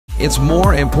It's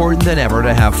more important than ever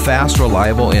to have fast,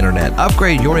 reliable internet.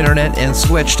 Upgrade your internet and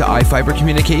switch to iFiber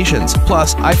Communications.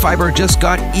 Plus, iFiber just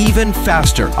got even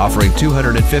faster, offering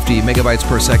 250 megabytes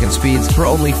per second speeds for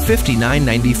only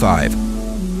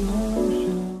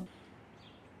 $59.95.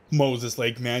 Moses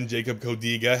Lake man Jacob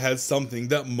Codiga has something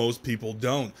that most people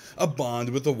don't, a bond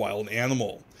with a wild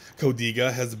animal.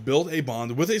 Codiga has built a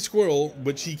bond with a squirrel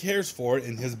which he cares for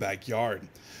in his backyard.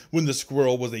 When the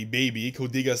squirrel was a baby,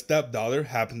 Codiga's stepdaughter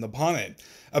happened upon it,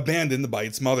 abandoned by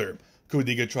its mother.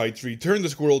 Codiga tried to return the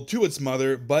squirrel to its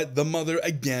mother, but the mother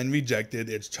again rejected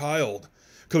its child.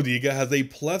 Codiga has a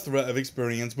plethora of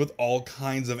experience with all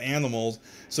kinds of animals,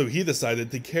 so he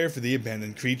decided to care for the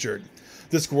abandoned creature.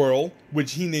 The squirrel,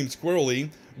 which he named Squirrely,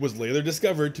 was later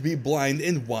discovered to be blind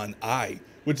in one eye,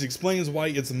 which explains why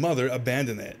its mother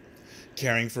abandoned it.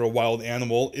 Caring for a wild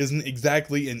animal isn't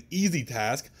exactly an easy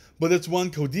task, but it's one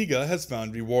Codiga has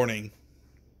found rewarding.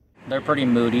 They're pretty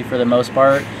moody for the most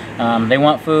part. They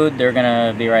want food, they're going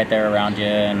to be right there around you,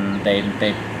 and they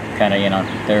kind of,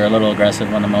 they're a little aggressive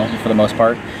for the most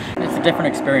part. It's a different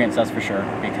experience, that's for sure,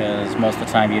 because most of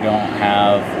the time you don't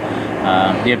have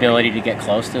the ability to get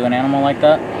close to an animal like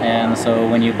that. And so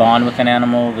when you bond with an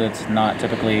animal that's not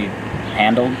typically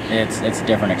handled, it's a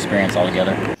different experience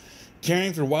altogether.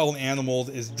 Caring for wild animals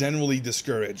is generally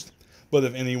discouraged, but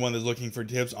if anyone is looking for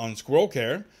tips on squirrel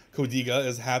care, Codiga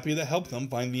is happy to help them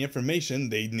find the information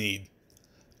they need.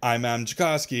 I'm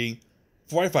Cichoski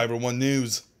for iFiber One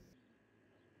News.